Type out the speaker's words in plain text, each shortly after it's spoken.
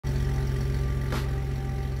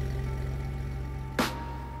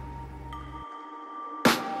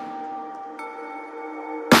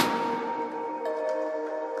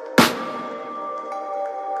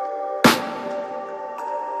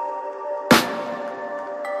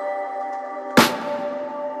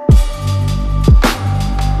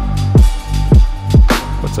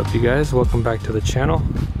up, you guys? Welcome back to the channel.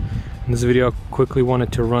 In this video I quickly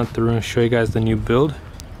wanted to run through and show you guys the new build.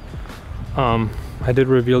 I did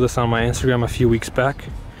reveal this on my Instagram a few weeks back.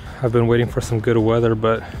 I've been waiting for some good weather,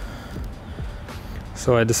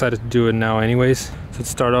 so I decided to do it now anyways. So to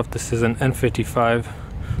start off, this is an N55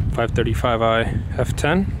 535i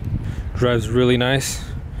F10. Drives really nice.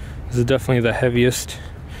 This is definitely the heaviest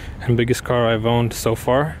and biggest car I've owned so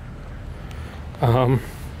far.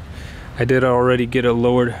 I did already get it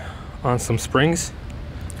lowered on some springs.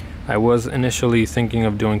 I was initially thinking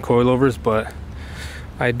of doing coilovers, but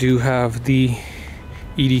I do have the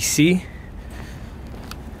EDC,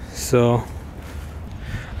 so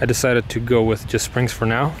I decided to go with just springs for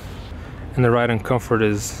now. And the ride and comfort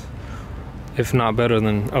is, if not better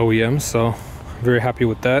than OEM, so I'm very happy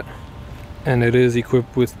with that. And it is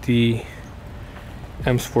equipped with the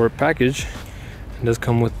M Sport package. It does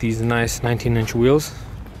come with these nice 19-inch wheels,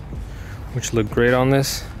 which look great on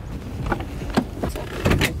this.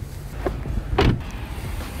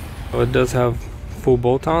 So it does have full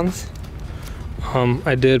bolt-ons.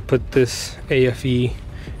 I did put this AFE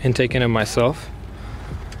intake in it myself.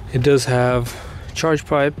 It does have charge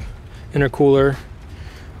pipe, intercooler,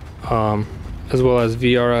 as well as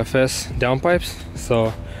VRFS downpipes,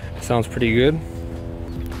 so it sounds pretty good.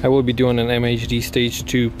 I will be doing an MHD Stage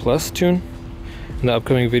 2 Plus tune in the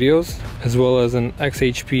upcoming videos, as well as an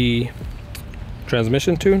XHP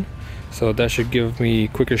transmission tune, so that should give me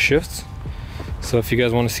quicker shifts. So if you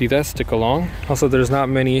guys want to see that, stick along. Also, there's not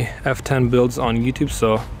many F10 builds on YouTube,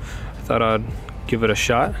 so I thought I'd give it a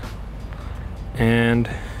shot. And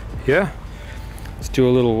yeah, let's do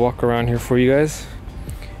a little walk around here for you guys.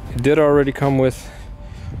 It did already come with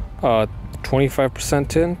 25%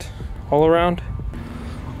 tint all around.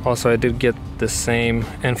 Also, I did get the same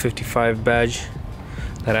N55 badge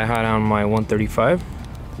that I had on my 135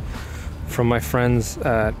 from my friends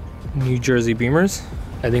at New Jersey Beamers.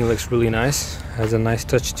 I think it looks really nice. Has a nice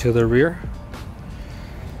touch to the rear,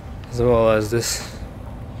 as well as this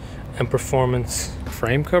M Performance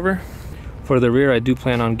frame cover. For the rear, I do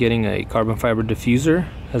plan on getting a carbon fiber diffuser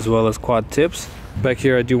as well as quad tips. Back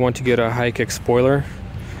here, I do want to get a high-kick spoiler.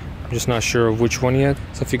 I'm just not sure of which one yet,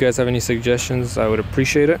 so if you guys have any suggestions, I would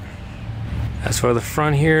appreciate it. As for the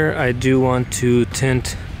front here, I do want to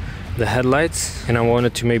tint the headlights, and I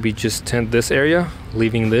wanted to maybe just tint this area,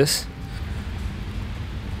 leaving this.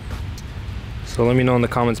 So let me know in the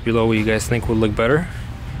comments below what you guys think would look better.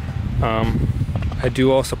 I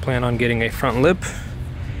do also plan on getting a front lip,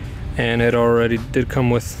 and it already did come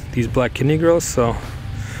with these black kidney grills, so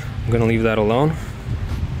I'm gonna leave that alone.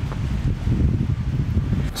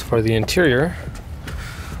 As for the interior,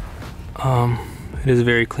 it is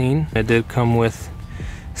very clean. It did come with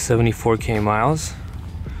 74k miles.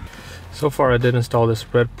 So far I did install this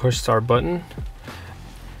red push start button,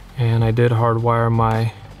 and I did hardwire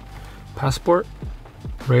my passport.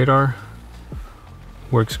 Radar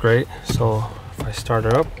works great, so if I start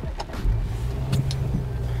it up,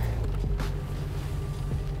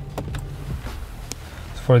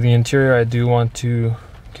 for the interior, I do want to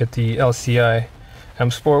get the LCI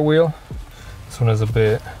M Sport wheel. This one is a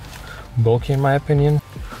bit bulky in my opinion.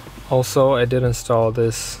 Also, I did install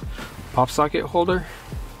this pop socket holder.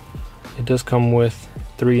 It does come with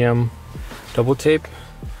 3M double tape,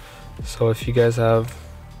 so if you guys have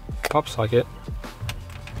pop socket,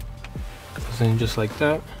 goes in just like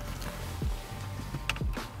that.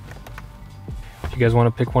 If you guys want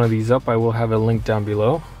to pick one of these up, I will have a link down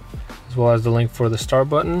below, as well as the link for the start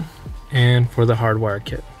button and for the hardwire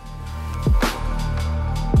kit.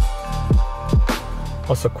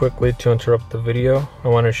 Also, quickly to interrupt the video, I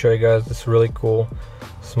want to show you guys this really cool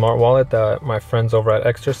smart wallet that my friends over at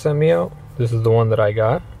Ekster sent me out. This is the one that I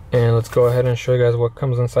got, and let's go ahead and show you guys what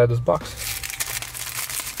comes inside this box.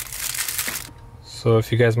 So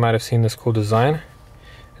if you guys might have seen this cool design,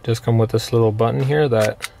 it does come with this little button here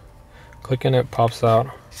that, clicking it, pops out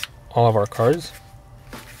all of our cards.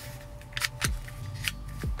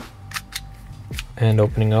 And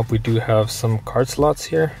opening up, we do have some card slots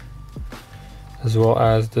here, as well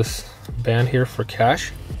as this band here for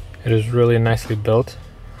cash. It is really nicely built.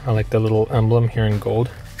 I like the little emblem here in gold.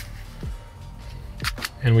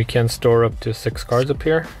 And we can store up to 6 cards up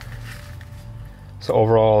here. So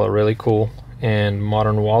overall, a really cool and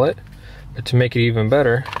modern wallet. But to make it even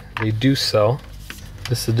better, they do sell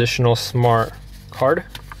this additional smart card.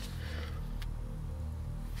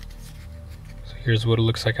 So here's what it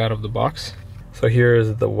looks like out of the box. So here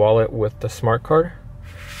is the wallet with the smart card.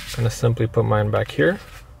 I'm gonna simply put mine back here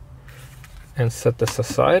and set this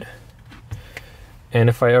aside. And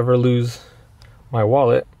if I ever lose my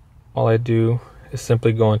wallet, all I do is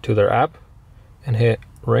simply go into their app and hit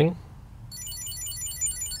ring.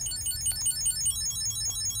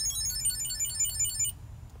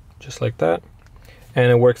 Just like that.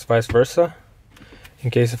 And it works vice versa. In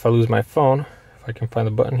case if I lose my phone, if I can find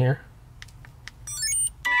the button here.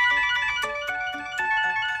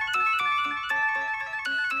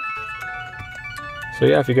 So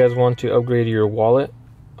yeah, if you guys want to upgrade your wallet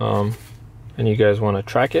and you guys want to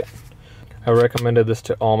track it, I recommended this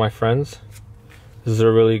to all my friends. This is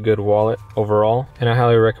a really good wallet overall, and I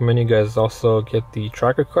highly recommend you guys also get the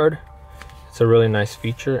tracker card. It's a really nice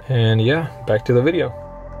feature. And yeah, back to the video.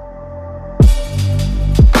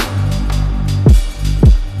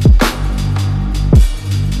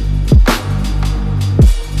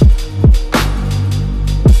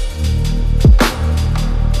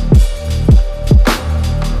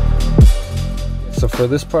 So for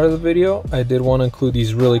this part of the video, I did want to include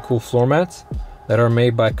these really cool floor mats that are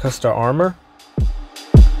made by CustoArmor.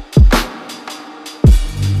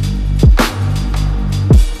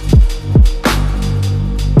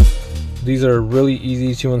 These are really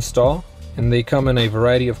easy to install, and they come in a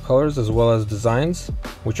variety of colors as well as designs,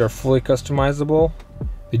 which are fully customizable.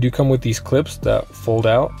 They do come with these clips that fold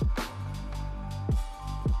out.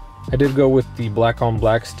 I did go with the black on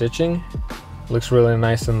black stitching. Looks really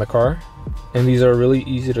nice in the car. And these are really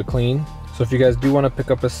easy to clean. So if you guys do want to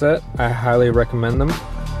pick up a set, I highly recommend them.